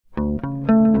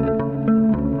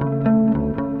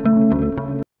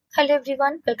Hello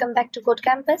everyone, welcome back to Code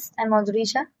Campus. I'm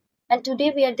Madhurisha, and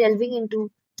today we are delving into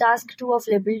task 2 of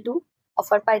level 2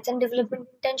 of our Python development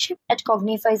internship at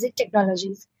Cognifyz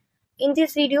Technologies. In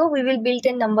this video, we will build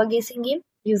a number guessing game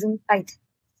using Python.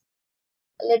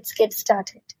 Let's get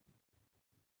started.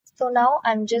 So now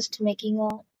I'm just making a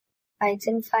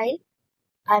Python file.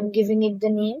 I'm giving it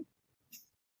the name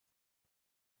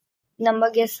number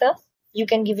guesser. You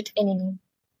can give it any name.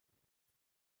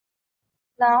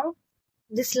 Now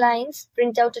these lines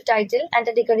print out a title and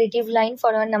a decorative line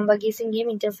for our number guessing game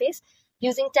interface.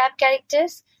 Using tab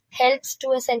characters helps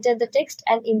to center the text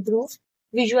and improve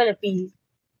visual appeal.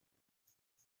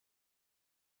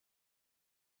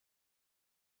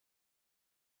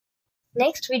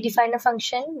 Next, we define a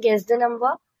function, guess the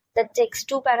number, that takes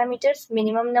two parameters,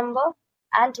 minimum number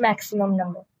and maximum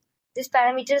number. These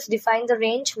parameters define the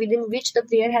range within which the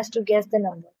player has to guess the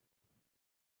number.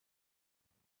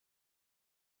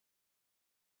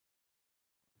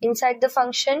 Inside the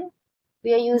function,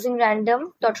 we are using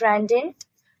random.randint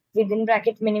within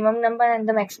bracket minimum number and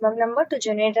the maximum number to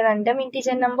generate a random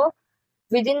integer number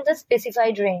within the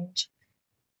specified range.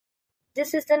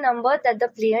 This is the number that the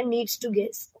player needs to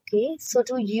guess. Okay, so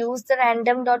to use the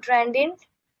random.randint,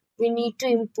 we need to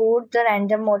import the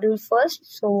random module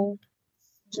first. So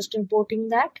just importing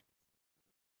that.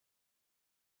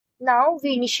 Now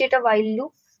we initiate a while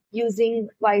loop using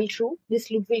while true. This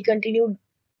loop will continue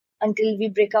until we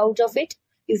break out of it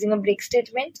using a break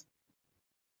statement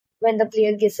when the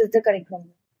player guesses the correct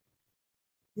number.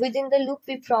 Within the loop,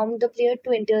 we prompt the player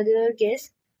to enter their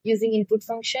guess using input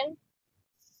function.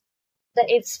 The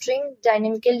if string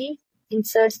dynamically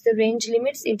inserts the range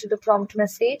limits into the prompt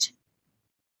message.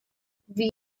 We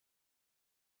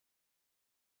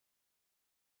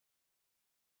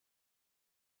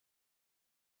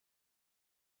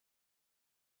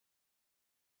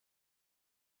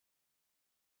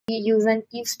use an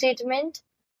if statement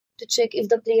to check if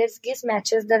the player's guess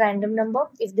matches the random number.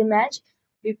 If they match,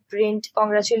 we print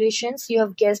congratulations, you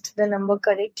have guessed the number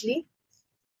correctly,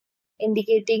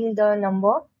 indicating the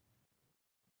number,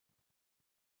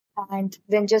 and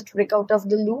then just break out of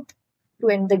the loop to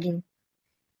end the game.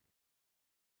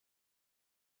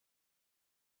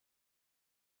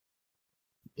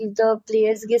 If the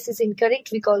player's guess is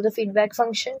incorrect, we call the feedback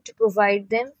function to provide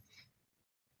them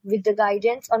with the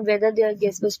guidance on whether their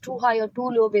guess was too high or too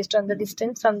low based on the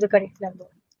distance from the correct number.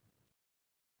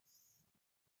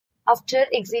 After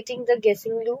exiting the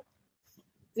guessing loop,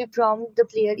 we prompt the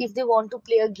player if they want to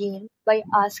play a game by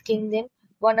asking them,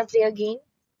 wanna play a game?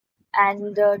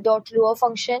 And the .lower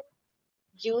function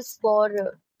used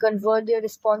for convert their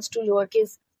response to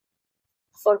lowercase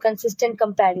for consistent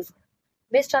comparison.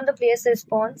 Based on the player's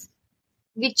response,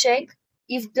 we check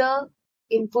if the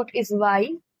input is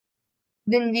y,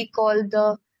 then we call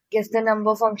the guess the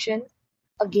number function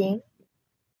again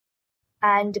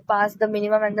and pass the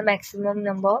minimum and the maximum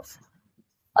numbers.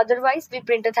 Otherwise, we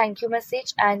print a thank you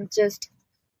message and just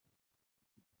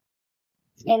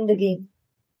end the game.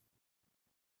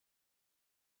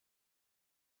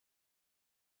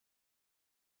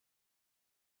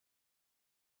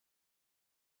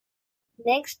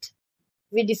 Next,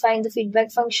 we define the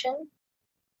feedback function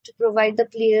to provide the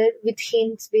player with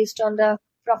hints based on the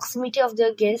proximity of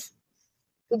their guess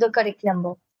to the correct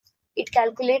number. It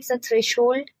calculates a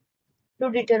threshold to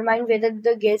determine whether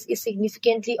the guess is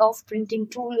significantly off, printing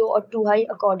too low or too high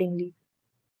accordingly.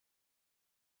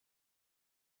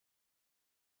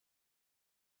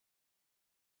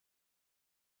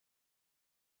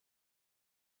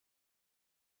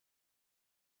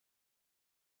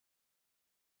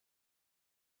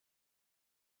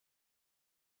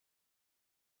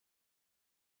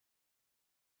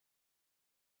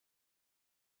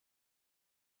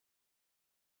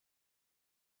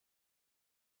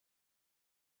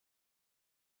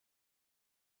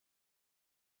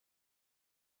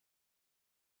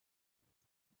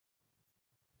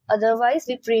 Otherwise,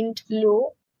 we print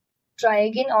low, try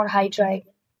again, or high, try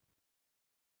again.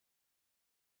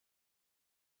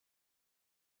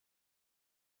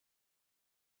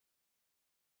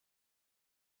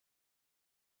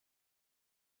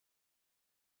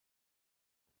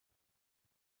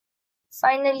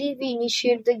 Finally, we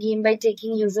initiate the game by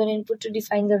taking user input to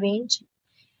define the range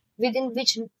within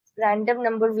which random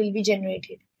number will be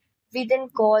generated. We then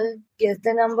call guess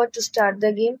the number to start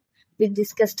the game with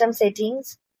these custom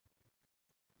settings.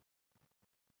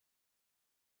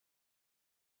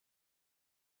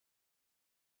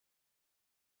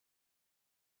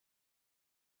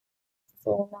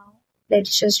 So now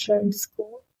let's just run this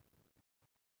code.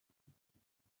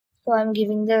 So I'm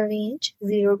giving the range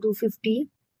 0 to 50.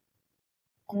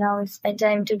 And now it's my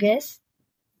time to guess.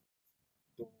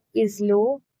 is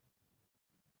low.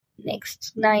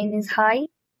 Next 9 is high.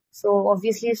 So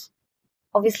obviously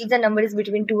the number is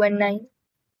between 2 and 9.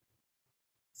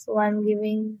 So I'm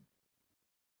giving,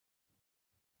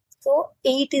 so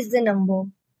 8 is the number.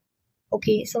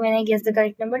 Okay, so when I guess the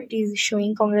correct number, it is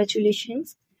showing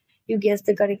congratulations. You guessed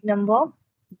the correct number.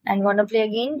 And wanna play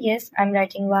again? Yes, I'm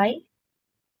writing Y.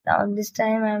 Now this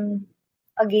time I'm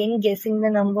again guessing the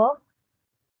number.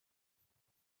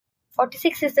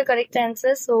 46 is the correct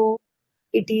answer. So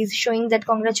it is showing that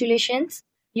congratulations,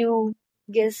 you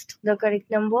guessed the correct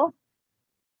number.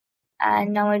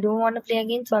 And now I don't want to play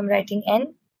again, so I'm writing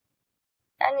N.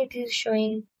 And it is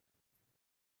showing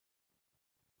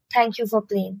thank you for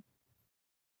playing.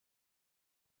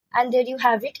 And there you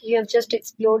have it. You have just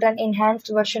explored an enhanced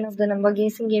version of the number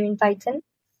guessing game in Python.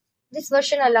 This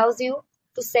version allows you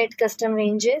to set custom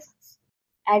ranges,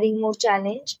 adding more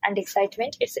challenge and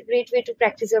excitement. It's a great way to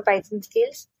practice your Python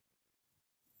skills.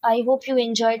 I hope you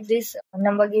enjoyed this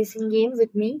number guessing game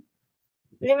with me.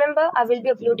 Remember, I will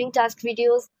be uploading task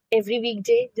videos every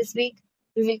weekday. This week,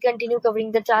 we will continue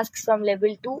covering the tasks from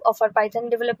level 2 of our Python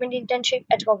development internship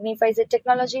at Cognifyz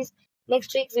Technologies.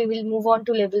 Next week, we will move on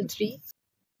to level 3.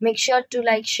 Make sure to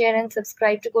like, share, and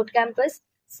subscribe to Code Campus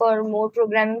for more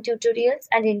programming tutorials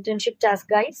and internship task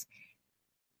guides.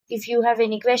 If you have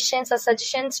any questions or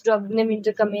suggestions, drop them in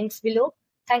the comments below.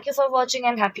 Thank you for watching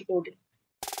and happy coding.